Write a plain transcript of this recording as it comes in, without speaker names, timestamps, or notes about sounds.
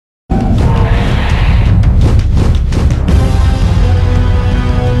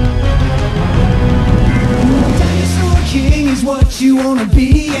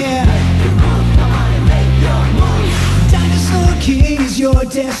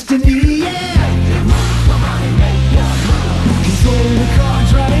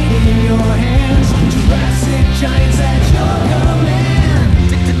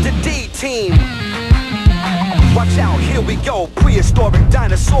we go. Prehistoric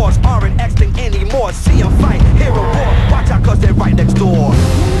dinosaurs aren't extinct anymore. See them fight, hear a roar. Watch out cause they're right next door.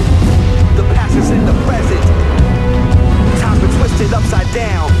 The past is in the present. Time's been twisted upside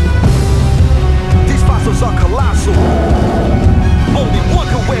down. These fossils are colossal. Only one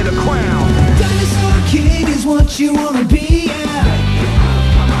can wear the crown. Dinosaur King is what you want.